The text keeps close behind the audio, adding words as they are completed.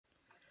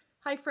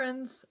Hi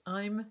friends,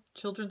 I'm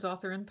children's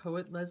author and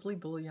poet Leslie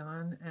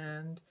Bulion,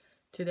 and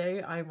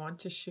today I want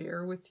to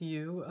share with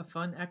you a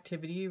fun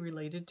activity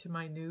related to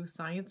my new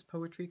science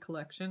poetry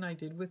collection I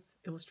did with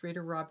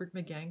illustrator Robert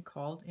McGann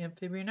called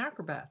Amphibian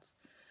Acrobats.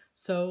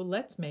 So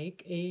let's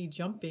make a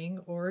jumping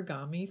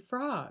origami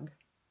frog.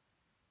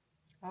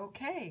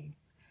 Okay,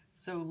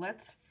 so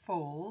let's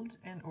fold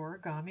an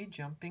origami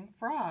jumping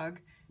frog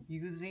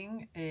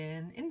using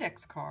an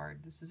index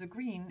card. This is a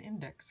green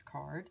index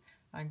card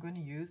I'm going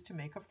to use to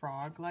make a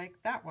frog like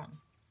that one.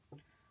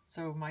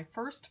 So my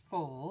first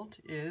fold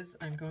is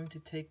I'm going to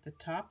take the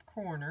top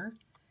corner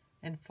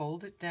and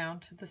fold it down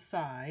to the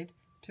side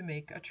to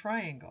make a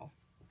triangle.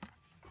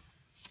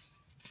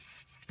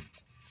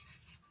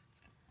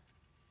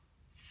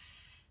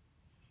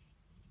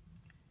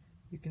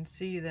 You can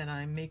see that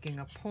I'm making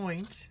a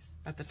point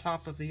at the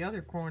top of the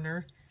other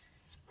corner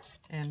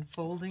and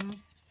folding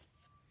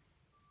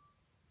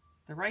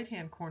the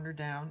right-hand corner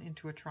down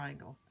into a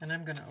triangle. And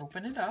I'm going to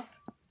open it up,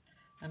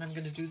 and I'm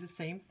going to do the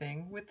same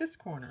thing with this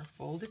corner.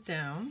 Fold it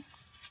down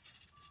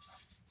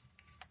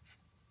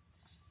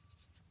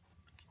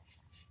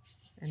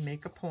and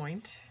make a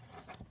point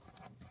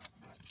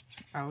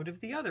out of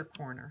the other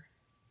corner.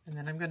 And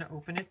then I'm going to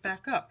open it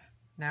back up.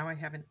 Now I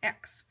have an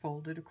X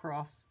folded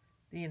across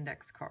the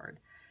index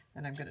card.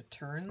 And I'm going to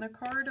turn the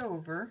card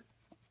over,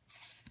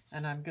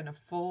 and I'm going to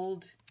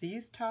fold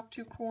these top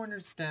two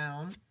corners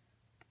down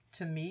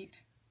to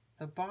meet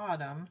the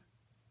bottom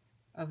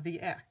of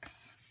the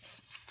X,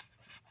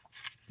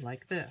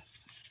 like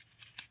this.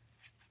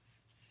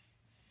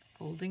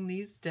 Folding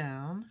these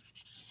down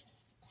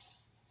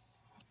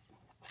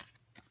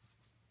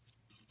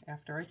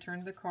after I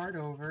turn the card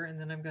over, and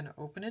then I'm going to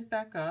open it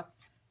back up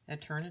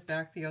and turn it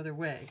back the other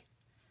way.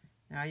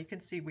 Now you can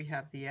see we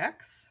have the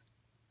X,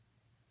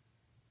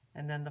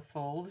 and then the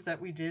fold that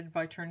we did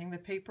by turning the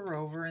paper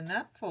over, and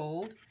that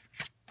fold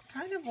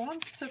kind of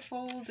wants to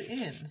fold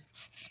in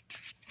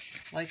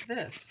like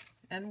this,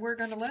 and we're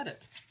going to let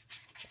it.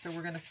 So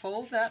we're going to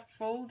fold that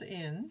fold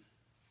in,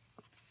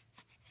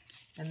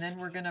 and then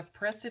we're going to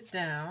press it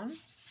down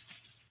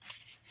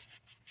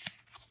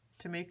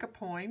to make a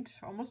point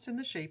almost in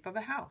the shape of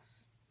a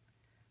house.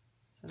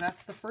 So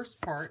that's the first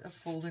part of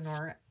folding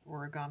our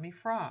origami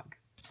frog.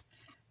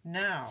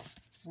 Now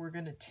we're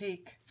going to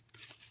take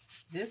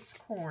this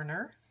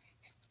corner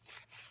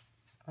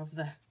of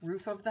the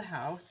roof of the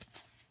house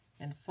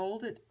and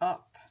fold it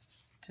up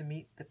to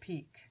meet the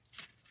peak,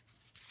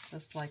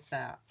 just like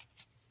that.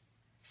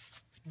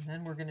 And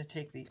then we're going to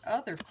take the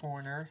other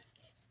corner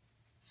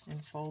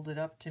and fold it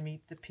up to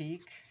meet the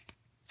peak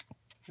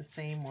the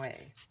same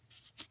way.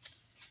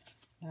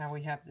 Now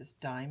we have this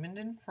diamond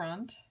in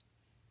front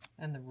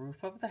and the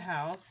roof of the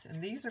house,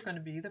 and these are going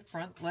to be the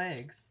front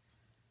legs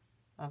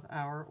of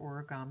our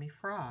origami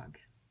frog.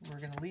 We're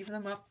going to leave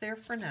them up there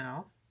for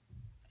now,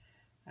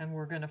 and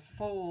we're going to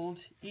fold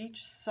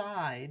each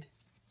side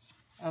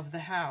of the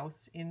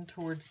house in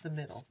towards the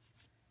middle.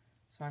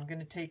 So I'm going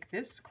to take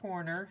this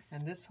corner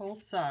and this whole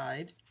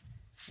side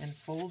and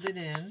fold it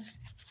in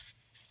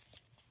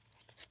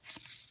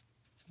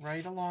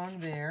right along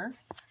there.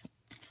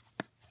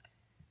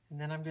 And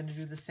then I'm going to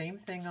do the same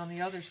thing on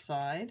the other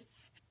side.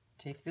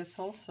 Take this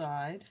whole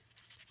side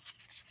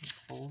and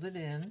fold it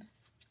in.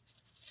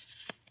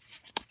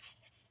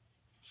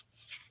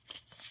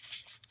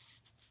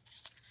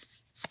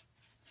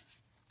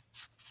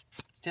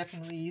 It's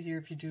definitely easier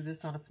if you do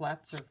this on a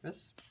flat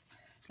surface.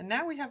 And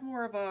now we have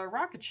more of a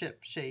rocket ship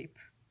shape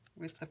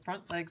with the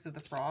front legs of the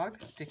frog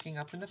sticking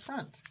up in the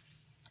front.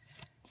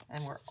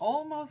 And we're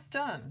almost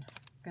done.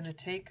 I'm going to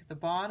take the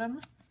bottom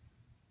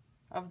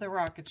of the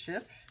rocket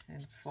ship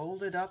and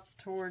fold it up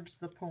towards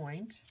the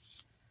point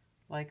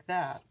like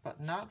that, but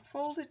not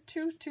fold it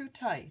too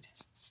tight.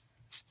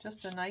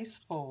 Just a nice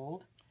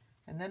fold.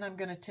 And then I'm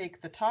going to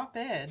take the top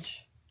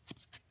edge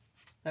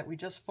that we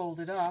just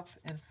folded up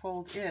and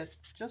fold it,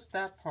 just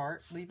that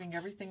part, leaving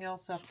everything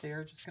else up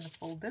there. Just going to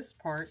fold this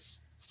part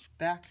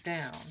back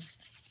down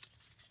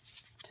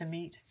to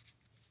meet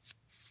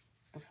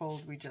the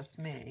fold we just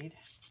made.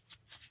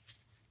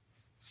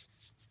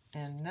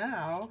 And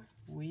now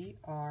we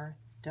are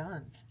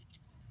done.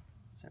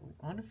 So we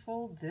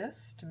unfold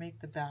this to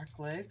make the back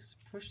legs,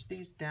 push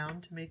these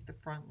down to make the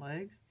front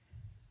legs,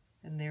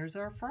 and there's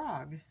our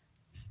frog.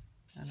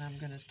 And I'm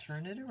going to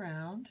turn it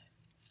around,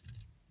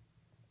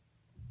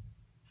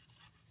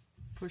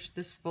 push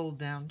this fold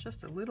down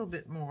just a little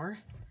bit more,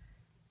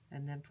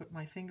 and then put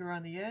my finger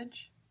on the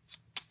edge,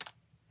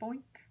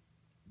 boink.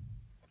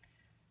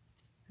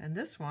 And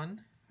this one,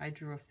 I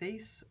drew a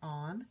face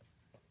on,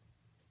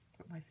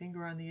 put my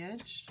finger on the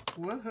edge.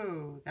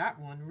 Whoa, that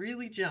one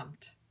really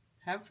jumped.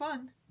 Have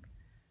fun.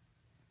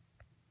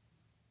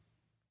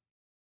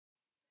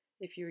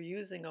 If you're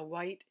using a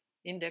white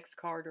index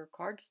card or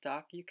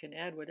cardstock, you can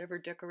add whatever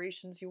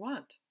decorations you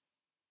want.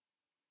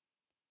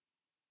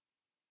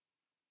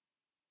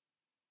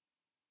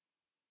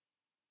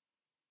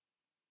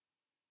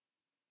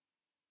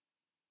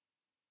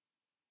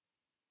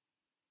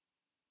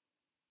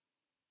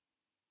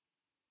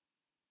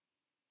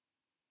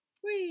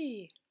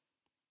 Whee!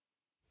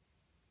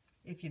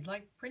 If you'd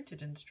like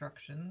printed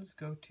instructions,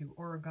 go to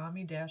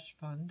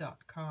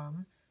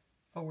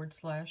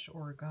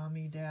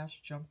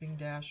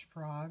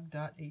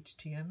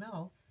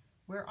origami-fun.com/origami-jumping-frog.html,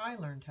 where I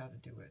learned how to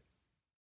do it.